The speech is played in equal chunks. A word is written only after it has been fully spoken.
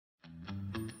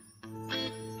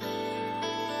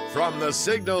From the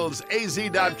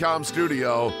signalsaz.com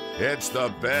studio, it's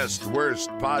the best, worst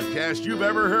podcast you've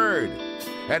ever heard.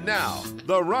 And now,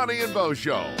 the Ronnie and Bo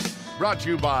Show, brought to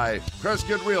you by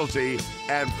Prescott Realty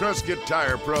and Prescott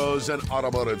Tire Pros and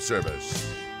Automotive Service.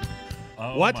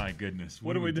 Oh, What? My goodness.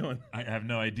 What are we doing? I have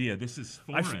no idea. This is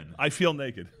foreign. I feel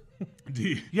naked. Do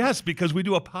you? Yes, because we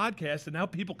do a podcast and now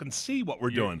people can see what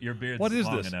we're doing. Your beard's what is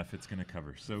long this? enough, it's going to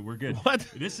cover. So we're good. What?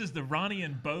 This is the Ronnie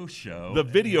and Bo Show. The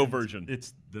video and version.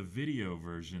 It's the video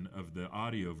version of the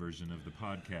audio version of the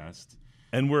podcast.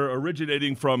 And we're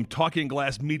originating from Talking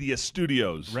Glass Media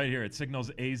Studios. Right here at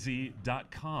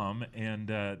signalsaz.com. And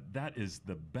that is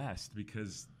the best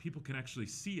because people can actually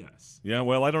see us. Yeah,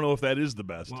 well, I don't know if that is the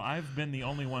best. Well, I've been the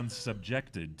only one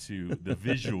subjected to the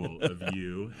visual of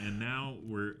you, and now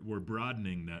we're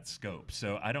broadening that scope.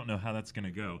 So I don't know how that's going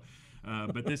to go.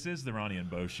 But this is the Ronnie and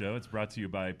Bo Show. It's brought to you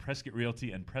by Prescott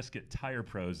Realty and Prescott Tire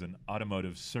Pros and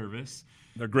Automotive Service.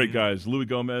 They're great guys. Louis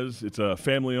Gomez, it's a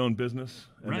family-owned business,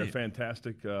 and they're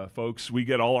fantastic folks. We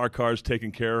get all our cars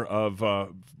taken care of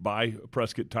by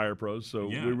Prescott Tire Pros, so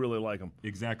we really like them.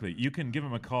 Exactly. You can give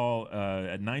them a call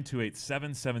at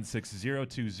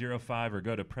 928-776-0205 or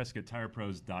go to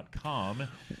PrescottTirePros.com.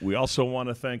 We also want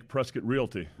to thank Prescott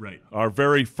Realty, Right. our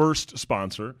very first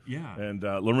sponsor. Yeah. And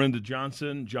Lorinda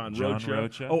Johnson, John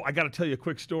Rocha. Oh, I got to tell you a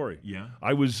quick story. Yeah.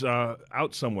 I was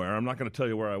out somewhere. I'm not going to tell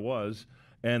you where I was.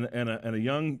 And a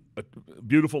young,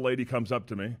 beautiful lady comes up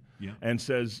to me and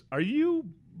says, "Are you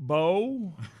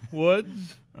Bo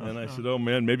Woods?" And I said, "Oh,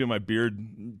 man, maybe my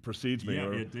beard precedes me."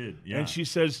 Yeah, it did. Yeah. And she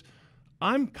says,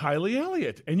 "I'm Kylie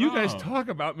Elliott, and you guys talk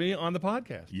about me on the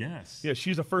podcast." Yes. Yeah,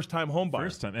 she's a first-time home buyer.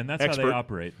 First time, and that's how they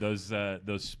operate. Those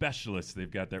specialists,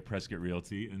 they've got their Prescott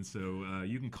Realty, and so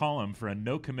you can call them for a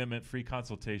no-commitment free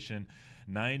consultation.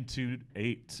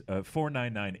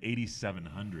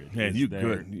 928-499-8700. Man, you're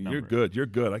good. You're good. You're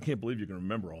good. I can't believe you can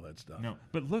remember all that stuff. No,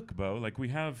 but look, Bo, like we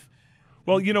have.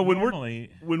 Well, you know, when normally,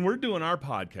 we're doing our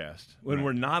podcast, when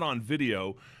we're not on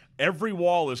video, every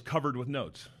wall is covered with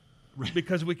notes. Right.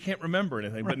 Because we can't remember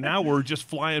anything. But now we're just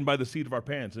flying by the seat of our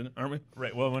pants, aren't we?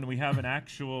 Right. Well, when we have an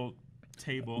actual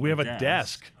table, we have a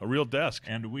desk, a real desk,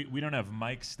 and we don't have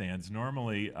mic stands.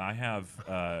 Normally, I have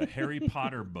Harry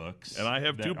Potter books, and I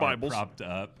have two Bibles propped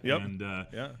up. Yep. And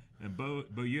and Bo,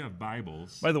 you have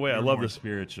Bibles. By the way, I love this.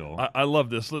 Spiritual. I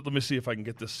love this. Let me see if I can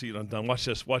get this seat undone. Watch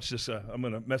this. Watch this. I'm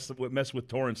gonna mess with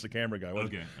Torrance, the camera guy.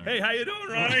 Okay. Hey, how you doing,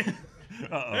 Ronnie?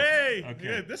 Hey, okay.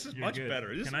 Yeah, this is much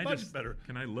better. This is much better.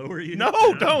 Can I lower you? No,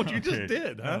 down? don't. You just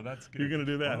did, huh? No, that's good. You're gonna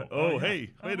do that. Oh,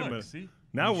 hey, yeah. wait a Look, minute. See?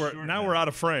 Now we're out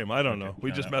of frame. I don't know.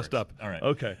 We just messed up. All right.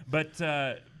 Okay. But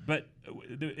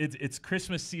it's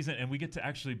Christmas season, and we get to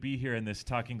actually be here in this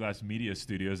Talking Glass Media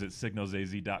Studios at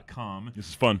signalsaz.com. This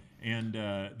is fun. And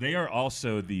they are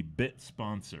also the bit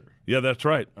sponsor. Yeah, that's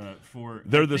right.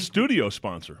 They're the studio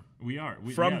sponsor. We are.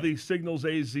 From the Signals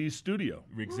AZ studio.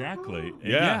 Exactly.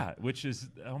 Yeah. Which is,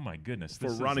 oh my goodness.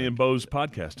 For Ronnie and Bo's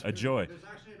podcast. A joy. There's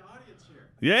actually an audience here.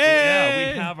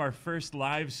 Yeah, we have our first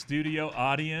live studio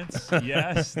audience.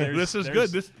 Yes. This is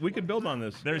good. We can build on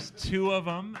this. There's two of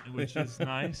them, which is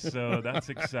nice. So that's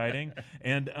exciting.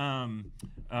 And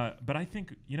but I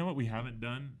think, you know what we haven't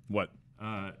done? What?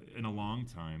 In a long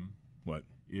time. What?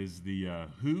 Is the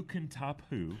Who Can Top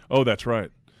Who? Oh, that's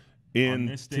right. On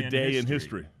this day Today in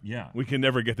history. Yeah. We can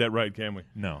never get that right, can we?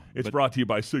 No. It's brought to you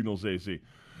by Signals AZ.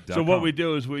 So what we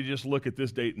do is we just look at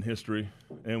this date in history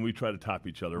and we try to top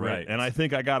each other, right? And I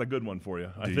think I got a good one for you.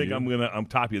 I think I'm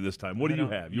top you this time. What do you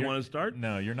have? You want to start?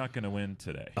 No, you're not going to win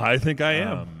today. I think I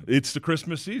am. It's the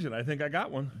Christmas season. I think I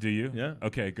got one. Do you? Yeah.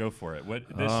 Okay, go for it.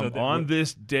 On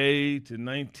this date in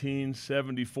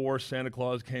 1974, Santa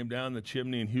Claus came down the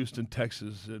chimney in Houston,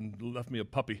 Texas, and left me a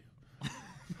puppy.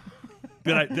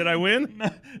 Did I win?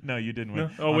 No, you didn't win.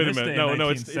 No? Oh, wait a minute. No,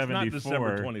 it's not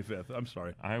December 25th. I'm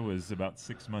sorry. I was about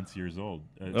 6 months old.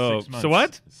 6 months, so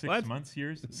what? 6 months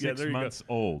years? Yeah, 6 months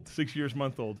old. 6 years,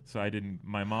 month old. So I didn't.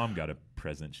 My mom got a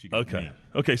present. She got me.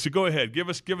 Okay. So go ahead. Give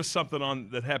us something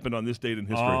that happened on this date in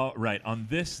history. All right. On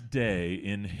this day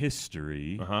in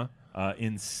history,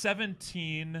 in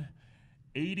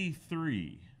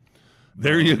 1783.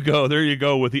 There you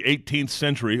go with the 18th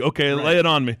century. Okay, lay it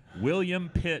on me. William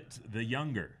Pitt the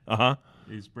Younger.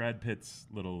 Is Brad Pitt's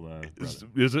little brother.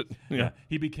 Is it? Yeah.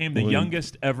 He became the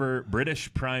youngest ever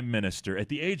British Prime Minister at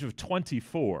the age of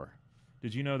 24.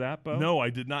 Did you know that, Bo? No, I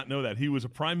did not know that. He was a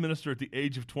prime minister at the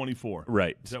age of 24.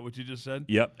 Right. Is that what you just said?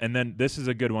 Yep. And then this is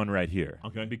a good one right here.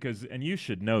 Okay. And you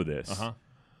should know this.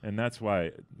 And that's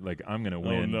why, I'm going to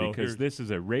win because this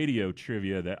is a radio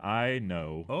trivia that I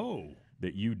know. Oh.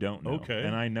 That you don't know. Okay.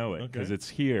 And I know it because it's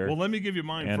here. Well, let me give you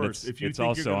mine and first. It's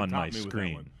also on my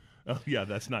screen. Oh, yeah,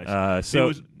 that's nice.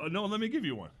 No, let me give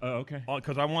you one. Oh, okay.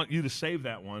 Because I want you to save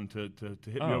that one to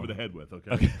hit me over the head with,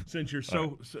 okay? Since you're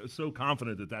so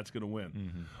confident that that's going to win.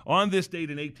 Mm-hmm. On this date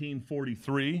in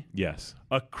 1843, yes,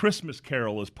 A Christmas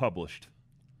Carol is published.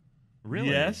 Really?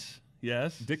 Yes.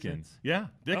 Dickens. Yeah,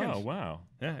 Dickens. Oh, wow.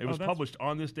 Yeah, it was published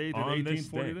on this date in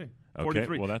 1843.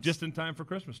 Okay, well, that's just in time for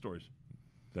Christmas stories.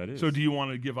 That is. So do you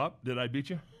want to give up? Did I beat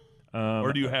you?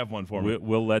 Or do you have one for me?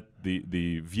 We'll let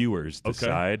the viewers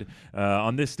decide. Okay.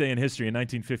 On this day in history, in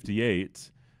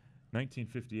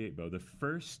 1958, Bo, the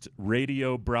first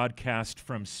radio broadcast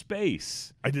from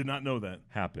space. I did not know that.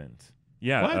 Happened.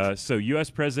 Yeah. So U.S.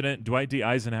 President Dwight D.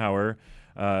 Eisenhower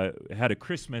had a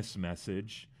Christmas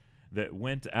message that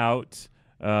went out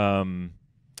from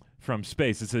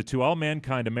space. It said, "To all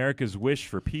mankind, America's wish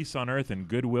for peace on earth and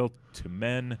goodwill to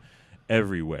men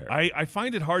everywhere." I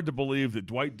find it hard to believe that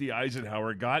Dwight D.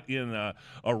 Eisenhower got in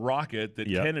a rocket that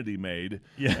Kennedy made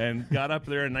and got up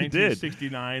there in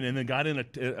 1969 and then got in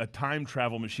a time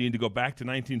travel machine to go back to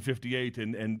 1958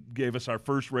 and gave us our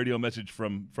first radio message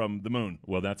from the moon.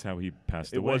 Well, that's how he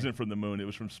passed away. It wasn't from the moon. It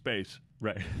was from space.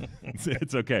 Right.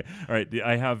 It's okay. All right.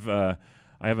 I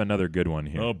have another good one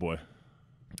here. Oh, boy.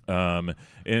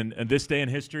 In this day in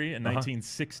history, in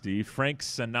 1960, Frank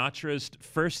Sinatra's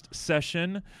first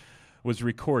session was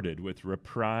recorded with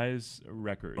Reprise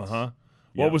Records.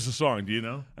 What was the song? Do you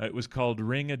know? It was called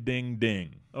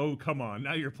Ring-a-Ding-Ding. Oh, come on.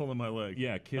 Now you're pulling my leg.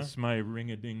 Yeah, Kiss My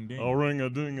Ring-a-Ding-Ding. Oh,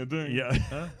 ring-a-ding-a-ding.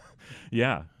 Yeah.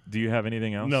 Yeah. Do you have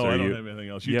anything else? No, I don't have anything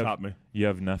else. You taught me. You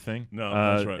have nothing? No,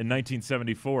 that's right. In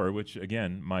 1974, which,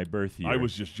 again, my birth year. I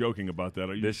was just joking about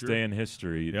that. Are you this sure? day in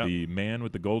history, the Man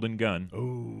with the Golden Gun.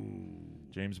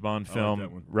 Oh. James Bond film. I like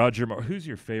that one. Roger Moore. Who's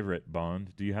your favorite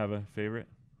Bond? Do you have a favorite?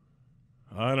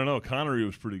 I don't know. Connery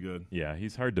was pretty good. Yeah,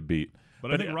 he's hard to beat.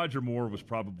 But I think Roger Moore was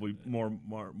probably more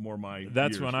my.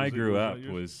 That's years. when I grew up.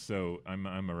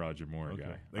 I'm a Roger Moore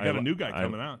guy. They got a new guy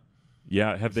coming out.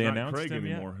 Yeah, have they announced Craig him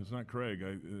anymore? yet? It's not Craig.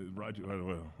 Roger.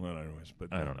 Well, anyways,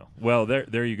 but I don't know. Well,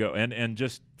 there you go. And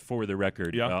just for the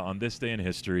record, on this day in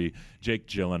history, Jake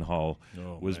Gyllenhaal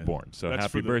was born. So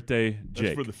happy birthday, Jake!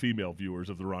 That's for the female viewers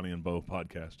of the Ronnie and Bo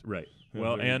podcast. Right.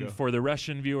 Well, and for the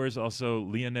Russian viewers, also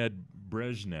Leonid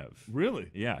Brezhnev. Really?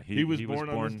 Yeah, he was born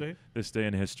on this day. This day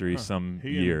in history,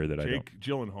 year that I don't. Jake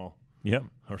Gyllenhaal. Yep.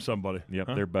 Or somebody. Yep,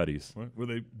 they're buddies. What? Were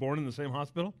they born in the same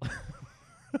hospital?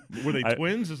 Were they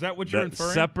twins? Is that what you're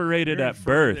inferring? Separated at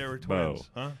birth, they were twins,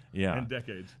 Bo. Yeah. In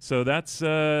decades. So that's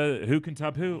Who Can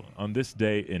Top Who on this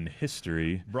day in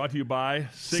history. Brought to you by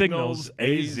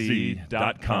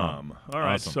signalsaz.com. All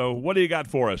right, awesome. So what do you got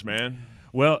for us, man?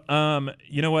 Well,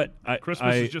 you know what?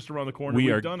 Christmas is just around the corner.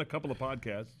 We've done a couple of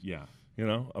podcasts. Yeah. You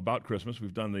know, about Christmas.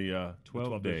 We've done the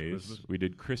 12 days. We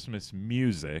did Christmas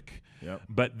music. Yep.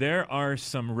 But there are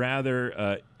some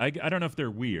rather, I don't know if they're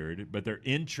weird, but they're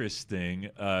interesting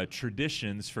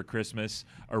traditions for Christmas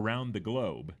around the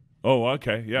globe. Oh,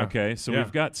 okay, yeah. Okay, so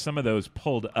we've got some of those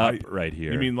pulled up right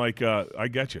here. You mean like I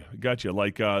got you.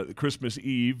 Like Christmas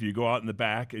Eve, you go out in the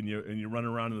back and you run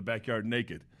around in the backyard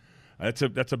naked. That's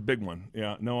a big one.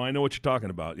 Yeah. No, I know what you're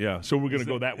talking about. Yeah. So we're going to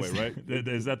go that way, right?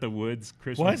 Is that the Woods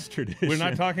Christmas tradition? We're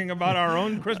not talking about our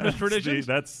own Christmas traditions?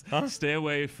 Stay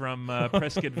away from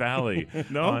Prescott Valley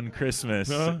on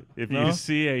Christmas. If you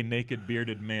see a naked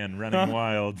bearded man running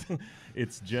wild,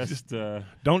 it's just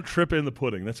don't trip in the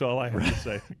pudding. That's all I have to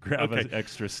say. Grab an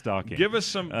extra stocking. Give us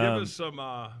some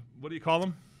what do you call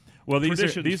them? Well,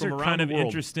 these are kind of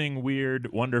interesting,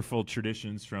 weird, wonderful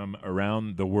traditions from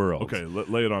around the world. Okay,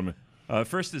 lay it on me.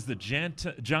 First is the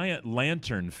Giant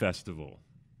Lantern Festival.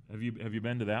 Have you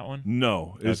been to that one?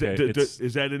 No. Is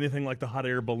that anything like the hot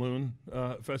air balloon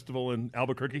festival in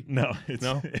Albuquerque? No, it's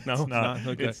not.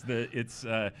 Okay.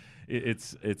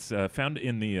 It's found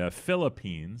in the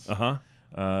Philippines.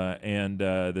 And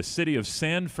the city of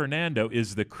San Fernando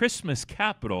is the Christmas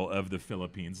capital of the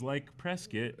Philippines, like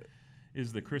Prescott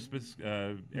is the Christmas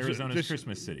Arizona's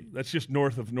Christmas city. That's just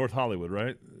north of North Hollywood,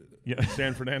 right? Yeah.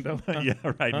 San Fernando? Yeah,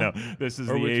 right. No, this is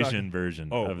the Asian version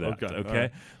of that. Okay.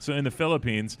 Right. So in the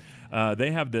Philippines,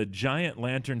 they have the Giant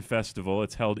Lantern Festival.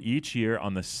 It's held each year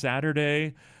on the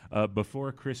Saturday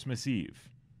before Christmas Eve.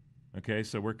 Okay,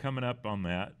 so we're coming up on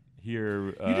that here.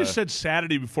 You just said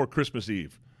Saturday before Christmas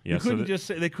Eve. Yeah, you couldn't just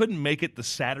say they couldn't make it the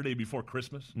Saturday before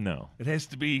Christmas? No. It has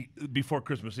to be before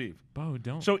Christmas Eve. Bo,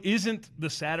 don't. So isn't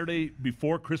the Saturday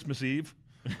before Christmas Eve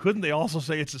Couldn't they also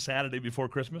say it's a Saturday before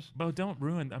Christmas? Bo, don't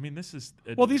ruin. I mean, this is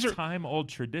these are time-old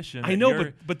tradition. I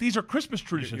know, but these are Christmas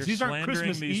traditions. You're These aren't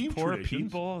Christmas these Eve poor traditions.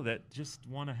 people that just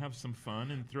want to have some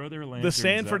fun and throw their lanterns The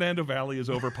San up. Fernando Valley is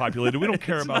overpopulated. We don't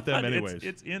care about them not. anyways.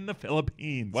 It's in the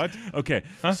Philippines. What? Okay,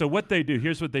 so what they do,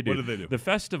 here's what they do. What do they do? The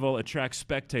festival attracts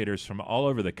spectators from all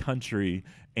over the country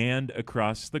and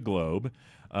across the globe.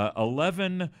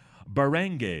 11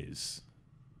 barangays.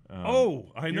 I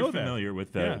know that. You're familiar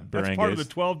with the barangays. That's part of the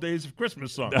 12 Days of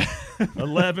Christmas song.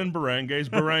 11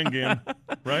 barangays, barangin,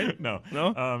 right? No.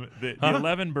 The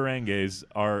 11 barangays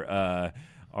are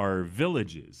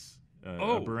villages.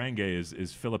 A barangay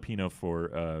is Filipino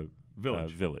for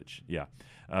village. Yeah.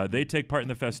 They take part in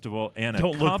the festival and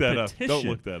Don't a look that competition. up. Don't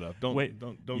look that up. Don't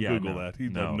Google that. He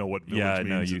doesn't know what village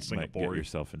means in Singapore. Might get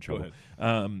yourself in trouble.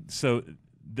 Go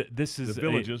This is the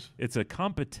villages. It's a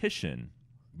competition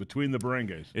between the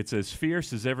barangays. It's as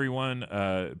fierce as everyone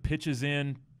pitches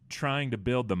in trying to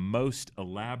build the most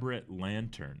elaborate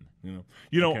lantern. You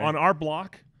know, on our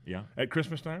block. Yeah. At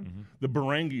Christmas time, the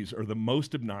barangays are the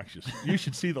most obnoxious. You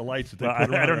should see the lights that they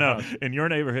put around I don't know. house. In your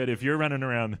neighborhood, if you're running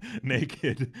around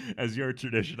naked as your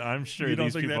tradition, I'm sure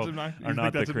these people are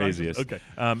not the craziest. Okay.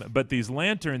 But these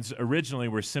lanterns originally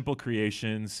were simple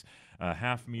creations,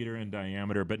 half meter in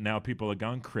diameter, but now people have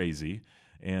gone crazy.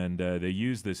 And they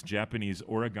use this Japanese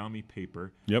origami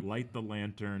paper, light the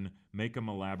lantern, make them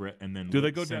elaborate, and then do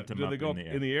they go up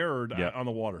in the air or on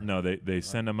the water? No, they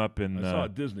send them up in. I saw a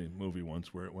Disney movie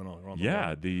once where it went on the water.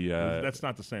 That's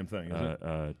not the same thing, is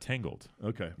it? Tangled.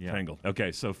 Okay, yeah. Tangled.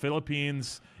 Okay, so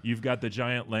Philippines, you've got the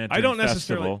giant lantern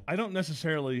festival. I don't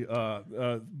necessarily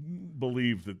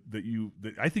believe that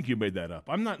I think you made that up.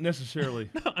 I'm not necessarily.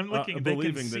 No, I'm looking. They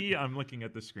can see. I'm looking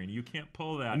at the screen. You can't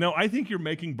pull that. No, I think you're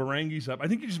making barangies up. I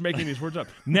think you're just making these words up.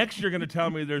 Next, you're going to tell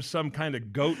me there's some kind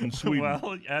of goat in Sweden.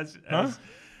 Well,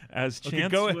 as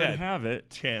chance would have it,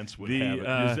 chance would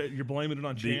have it. You're blaming it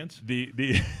on chance.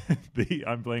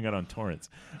 I'm blaming it on torrents.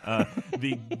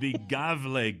 The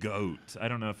Gavle goat. I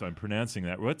don't know if I'm pronouncing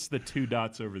that. What's the 2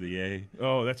 dots over the A?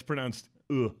 Oh, that's pronounced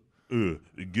Gavle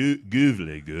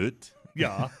goat.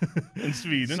 Yeah, in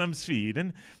Sweden. Some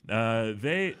Sweden.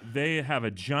 They have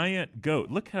a giant goat.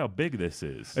 Look how big this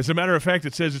is. As a matter of fact,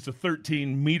 it says it's a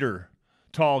 13-meter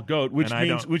tall goat, which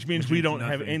means we don't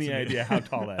have any idea how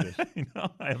tall that is.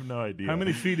 I have no idea. How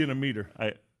many feet in a meter?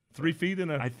 3 feet in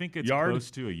a yard? I think it's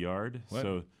close to a yard. What?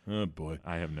 So oh boy,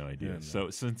 I have no idea. Yeah, no. So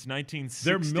since 1960,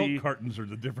 their milk cartons are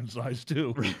the different size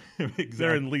too. Exactly.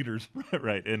 They're in liters,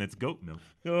 right? And it's goat milk.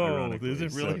 Oh, is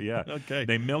it really? So, yeah. Okay.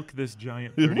 They milk this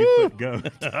giant 30-foot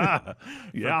goat for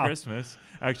yeah. Christmas.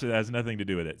 Actually, that has nothing to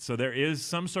do with it. So there is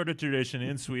some sort of tradition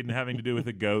in Sweden having to do with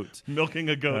a goat. Milking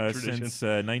a goat tradition since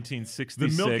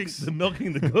 1966. The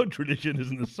milking the goat tradition is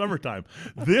in the summertime.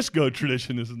 This goat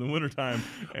tradition is in the wintertime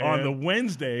on the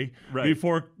Wednesday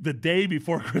before the day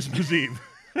before Christmas Eve.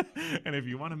 And if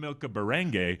you want to milk a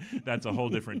barangay, that's a whole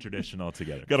different tradition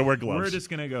altogether. Got to wear gloves. We're just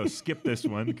going to go skip this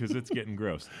one because it's getting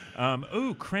gross.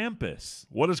 Krampus.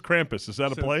 What is Krampus? Is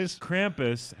that a place?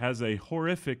 Krampus has a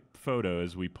horrific photo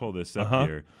as we pull this up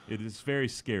here. It is very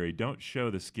scary. Don't show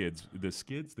the kids.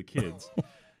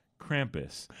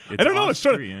 Krampus. I don't know.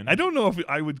 Austrian. I don't know if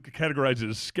I would categorize it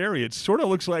as scary. It sort of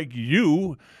looks like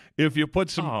you if you put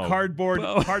some cardboard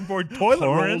toilet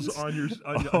rolls on your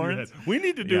head. We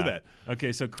need to do that.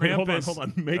 Okay, so Krampus. Hold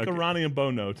on. Make a Ronnie and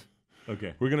Bo note.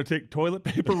 Okay. We're going to take toilet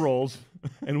paper rolls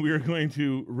and we are going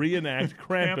to reenact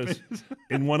Krampus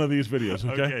in one of these videos.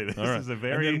 Okay. This is a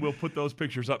very. And then we'll put those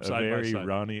pictures up side by side.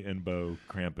 Ronnie and Bo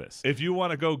Krampus. If you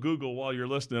want to go Google while you're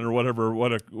listening or whatever,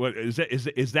 what is that?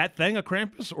 Is that thing a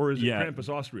Krampus or is it Krampus,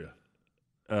 Austria?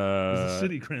 Is the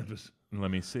city Krampus?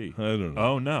 Let me see. I don't know.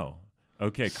 Oh no.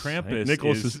 Okay, Krampus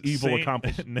Nicholas's evil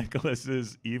accomplice.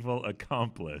 Nicholas's evil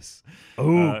accomplice.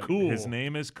 Oh, cool. His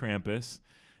name is Krampus.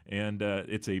 And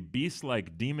it's a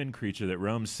beast-like demon creature that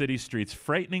roams city streets,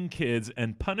 frightening kids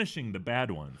and punishing the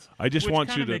bad ones. I just want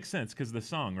you to... Which kind of makes sense, because the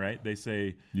song, right? They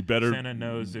say, Santa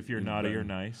knows if you're naughty or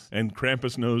nice. And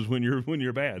Krampus knows when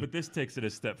you're bad. But this takes it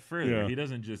a step further. Yeah. He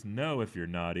doesn't just know if you're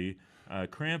naughty.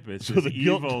 Krampus so is the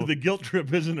evil. The guilt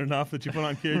trip isn't enough that you put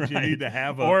on kids. You need to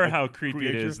have or how creepy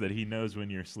it is that he knows when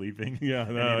you're sleeping. Yeah,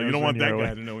 no, you don't want that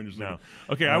guy to know when you're sleeping.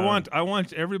 No. Okay, I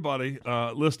want everybody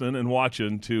listening and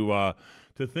watching to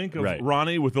think of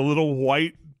Ronnie with a little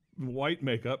white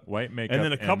makeup, and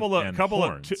then a couple of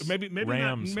horns. maybe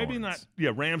not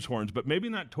ram's horns, but maybe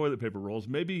not toilet paper rolls,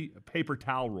 maybe paper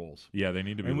towel rolls. Yeah, they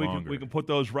need to be longer. We can put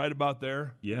those right about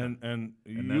there. Yeah, and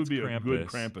you'd be Krampus. A good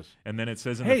Krampus. And then it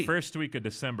says in the first week of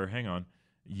December,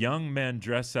 young men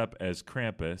dress up as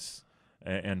Krampus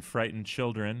and frighten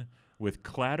children with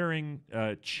clattering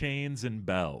chains and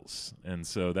bells, and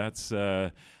so that's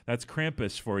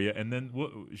Krampus for you. And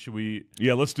then should we?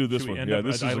 Yeah, let's do this one. Yeah,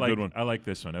 this is a good one. I like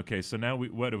this one. Okay, so now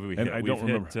what have we and hit? I don't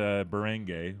remember. Hit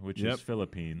Barangay, which is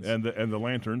Philippines, and the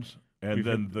lanterns. And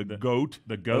then the goat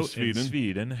in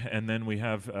Sweden, and then we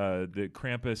have the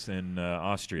Krampus in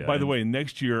Austria. By the way,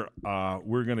 next year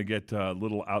we're going to get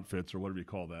little outfits, or what do we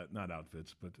call that? Not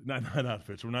outfits, but not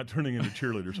outfits. We're not turning into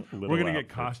cheerleaders. We're going to get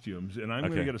costumes, and I'm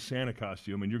going to get a Santa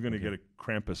costume, and you're going to get a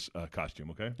Krampus costume.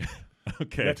 Okay.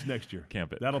 Okay. That's next year.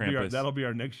 That'll be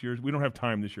our next year's. We don't have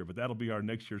time this year, but that'll be our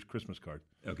next year's Christmas card.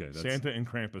 Okay. Santa and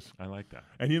Krampus. I like that.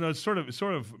 And it sort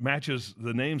of matches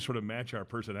the names. Sort of match our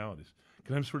personalities.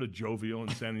 Because I'm sort of jovial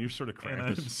and Santa, and you're sort of Krampus. And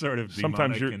I'm sort of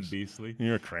sometimes demonic and beastly.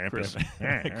 You're a Krampus.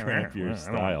 Cramp your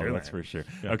style, that's for sure.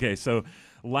 Yeah. Okay, so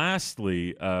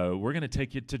lastly, we're going to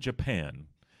take you to Japan.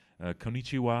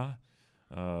 Konnichiwa.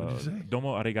 What did you say?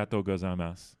 Domo arigatou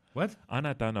gozaimasu. What?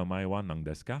 Anata no mae wa nan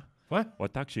desu ka? What?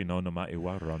 Watashi no namae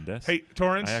wa Ron desu. Hey,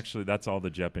 Torrance. That's all the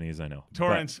Japanese I know.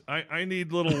 Torrance, I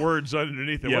need little words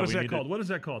underneath it. Yeah, what is that called? What is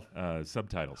that called?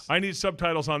 Subtitles. I need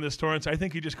subtitles on this, Torrance. I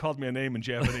think you just called me a name in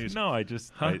Japanese. No, I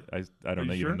just, I don't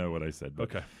know. You don't know what I said.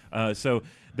 But, okay. So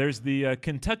there's the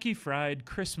Kentucky Fried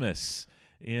Christmas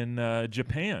in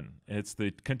Japan. It's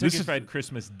the Kentucky Fried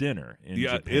Christmas dinner in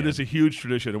Japan. Yeah, it is a huge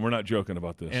tradition, and we're not joking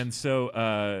about this. And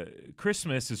so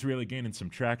Christmas is really gaining some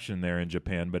traction there in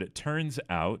Japan, but it turns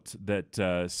out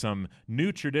that some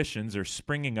new traditions are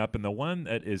springing up, and the one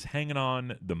that is hanging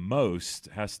on the most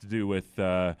has to do with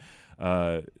KFC.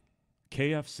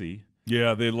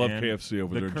 Yeah, they love KFC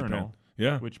over there in Colonel, Japan.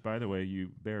 Yeah. Which, by the way,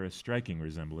 you bear a striking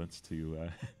resemblance to...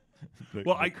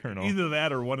 Colonel. Either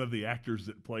that or one of the actors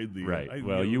that played the right.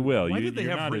 You will. Why did they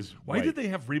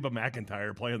have Reba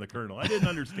McEntire playing the Colonel? I didn't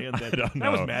understand that.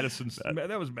 That was Madison's.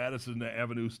 That was Madison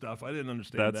Avenue stuff. I didn't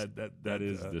understand that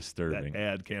is disturbing. That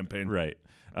ad campaign. Right.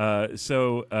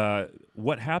 So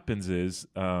what happens is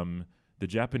the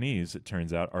Japanese, it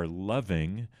turns out, are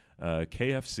loving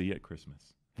KFC at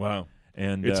Christmas. Wow.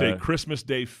 And it's a Christmas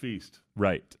Day feast.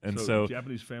 Right. And so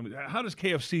Japanese families. How does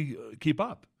KFC keep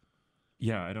up?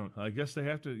 Yeah, I guess they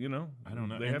have to, I don't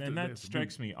know. And that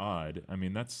strikes me odd. I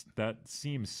mean, that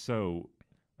seems so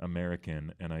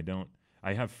American, and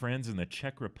I have friends in the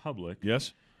Czech Republic.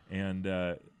 Yes. And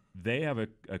they have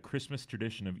a Christmas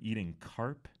tradition of eating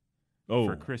carp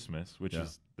for Christmas, which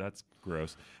that's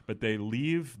gross. But they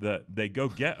go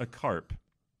get a carp,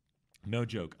 no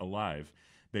joke, alive.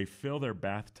 They fill their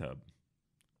bathtub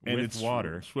with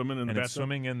water, swimming in the bathtub? It's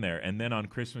swimming in there. And then on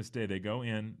Christmas Day, they go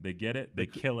in, they get it, they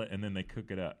kill it, and then they cook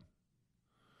it up.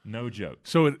 No joke.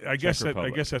 So I guess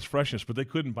that's freshness, but they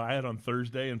couldn't buy it on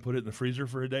Thursday and put it in the freezer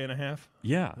for a day and a half?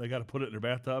 Yeah. They got to put it in their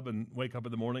bathtub and wake up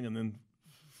in the morning and then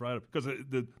fry it up. Because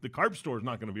the carp store is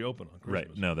not going to be open on Christmas.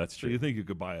 Right. No, that's true. So you think you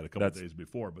could buy it a couple of days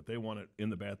before, but they want it in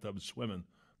the bathtub swimming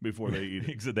before they eat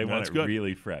it. They want it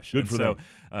really fresh. Good for them.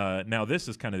 Now this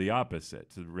is kind of the opposite.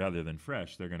 Rather than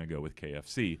fresh, they're going to go with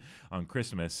KFC on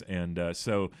Christmas. And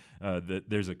so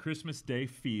there's a Christmas Day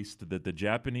feast that the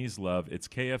Japanese love. It's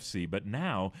KFC. But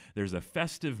now there's a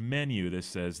festive menu, this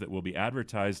says, that will be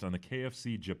advertised on the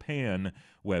KFC Japan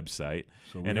website.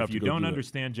 And if you don't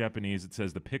understand Japanese, it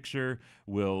says the picture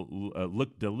will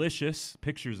look delicious.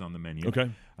 Pictures on the menu. Okay.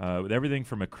 With everything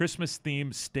from a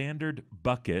Christmas-themed standard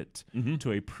bucket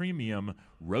to a premium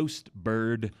roast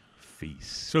bird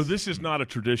feast. So this is not a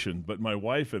tradition, but my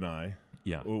wife and I,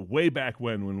 way back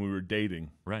when we were dating,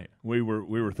 right, we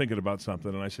were thinking about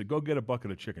something, and I said, go get a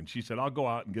bucket of chicken. She said, I'll go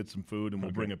out and get some food, and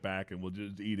we'll bring it back, and we'll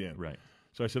just eat in. Right.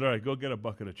 So I said, all right, go get a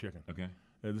bucket of chicken. Okay.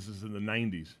 And this is in the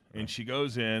 90s. And she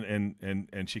goes in,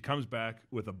 and she comes back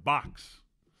with a box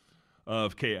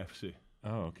of KFC.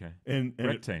 Oh, okay. And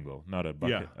rectangle, not a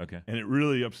bucket. Yeah. Okay. And it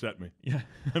really upset me. Yeah.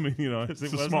 I mean, it's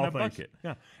it a small thing. Bucket.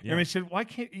 Yeah. And I said, why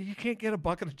can't you get a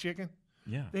bucket of chicken?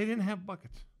 Yeah. They didn't have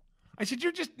buckets. I said,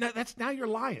 now you're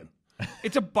lying.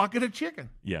 It's a bucket of chicken.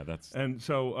 Yeah, that's. And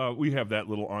so we have that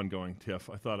little ongoing tiff.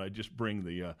 I thought I'd just bring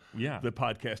the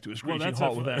podcast to a screeching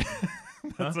halt with that.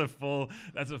 That's a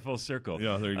full circle.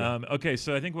 Yeah, there you go. Okay,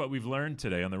 so I think what we've learned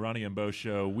today on the Ronnie and Bo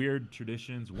Show: weird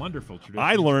traditions, wonderful traditions.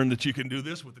 I learned that you can do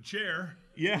this with the chair.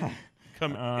 Yeah.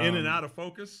 Come in and out of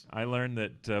focus. I learned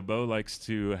that Bo likes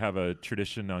to have a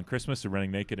tradition on Christmas of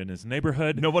running naked in his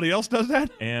neighborhood. Nobody else does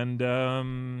that? And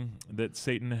that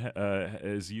Satan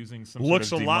is using some looks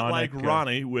sort of a lot like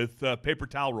Ronnie with paper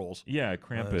towel rolls. Yeah,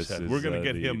 Krampus. We're going to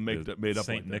get him made up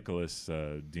Saint like Nicholas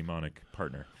demonic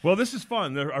partner. Well, this is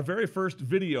fun. Our very first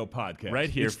video podcast.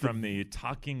 Right here from the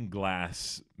Talking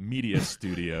Glass Media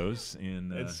Studios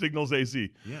in at Signals AC.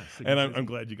 Yeah, and I'm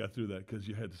glad you got through that because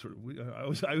you had to sort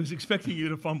of. I was expecting expecting you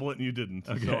to fumble it and you didn't.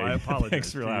 Okay. So I apologize.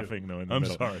 Thanks for laughing, though. In the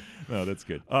middle. Sorry. No, that's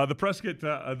good. The Prescott,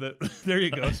 there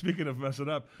you go. Speaking of messing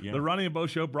up, Yeah. the Ronnie and Bo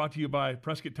Show brought to you by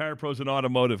Prescott Tire Pros and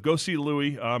Automotive. Go see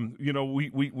Louie.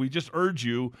 We just urge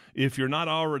you, if you're not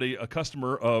already a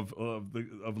customer of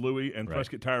Louie and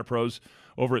Prescott Tire Pros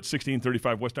over at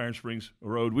 1635 West Iron Springs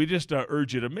Road, we just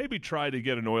urge you to maybe try to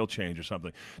get an oil change or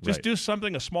something. Just do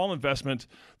something, a small investment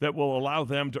that will allow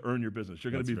them to earn your business.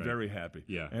 You're going to be very happy.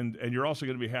 Yeah. And you're also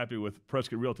going to be happy with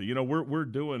Prescott Realty. You know, we're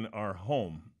doing our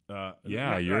home.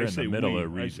 You're in the middle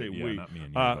of I say we. not me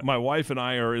and you. My wife and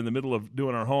I are in the middle of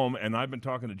doing our home, and I've been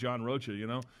talking to John Rocha.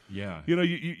 Yeah.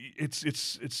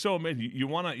 It's so amazing.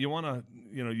 You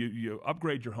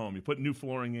upgrade your home. You put new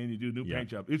flooring in. You do new paint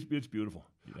job. It's beautiful.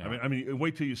 Yeah. I mean,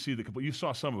 wait till you see you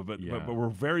saw some of it, but we're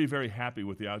very, very happy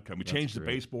with the outcome. We changed the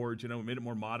baseboards. We made it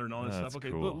more modern. All that stuff.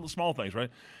 Okay, cool. little small things, right?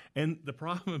 And the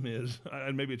problem is,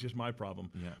 and maybe it's just my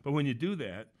problem, but when you do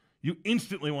that, you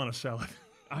instantly want to sell it.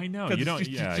 I know. You don't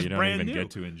even get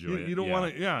to enjoy it. You don't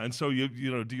want to, and so do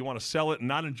you want to sell it and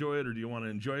not enjoy it, or do you want to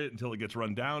enjoy it until it gets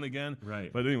run down again?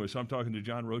 Right. But anyway, so I'm talking to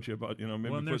John Rocha about, maybe.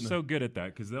 Well, and they're so good at that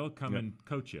because they'll come and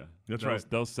coach you. That's right.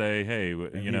 They'll say, hey,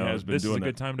 this is a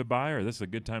good time to buy, or this is a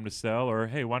good time to sell, or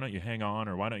hey, why don't you hang on,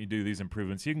 or why don't you do these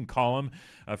improvements? You can call them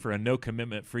for a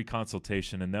no-commitment free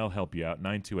consultation, and they'll help you out.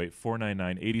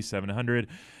 928-499-8700.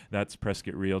 That's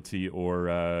Prescott Realty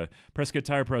or Prescott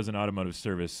Tire Pros and Automotive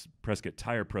Service,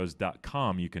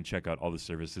 PrescottTirePros.com. You can check out all the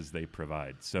services they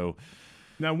provide. So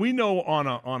now we know on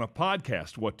a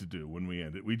podcast what to do when we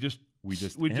end it. We just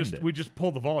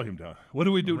pull the volume down. What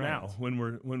do we do now when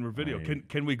we're video?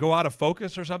 Can we go out of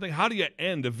focus or something? How do you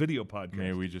end a video podcast?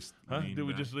 Maybe we just do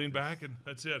we just lean back and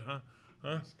that's it, huh?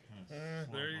 There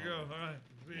you go. All right.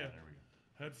 Yeah. There we go.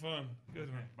 Had fun. Good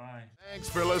one. Bye. Thanks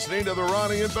for listening to the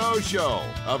Ronnie and Bo Show,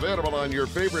 available on your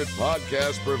favorite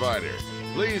podcast provider.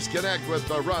 Please connect with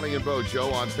the Ronnie and Bo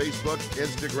Show on Facebook,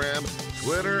 Instagram,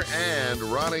 Twitter, and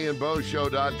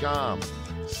RonnieandBoShow.com.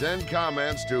 Send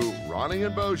comments to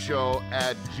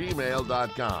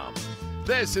RonnieandBoShow@gmail.com.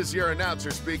 This is your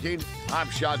announcer speaking. I'm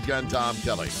Shotgun Tom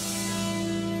Kelly.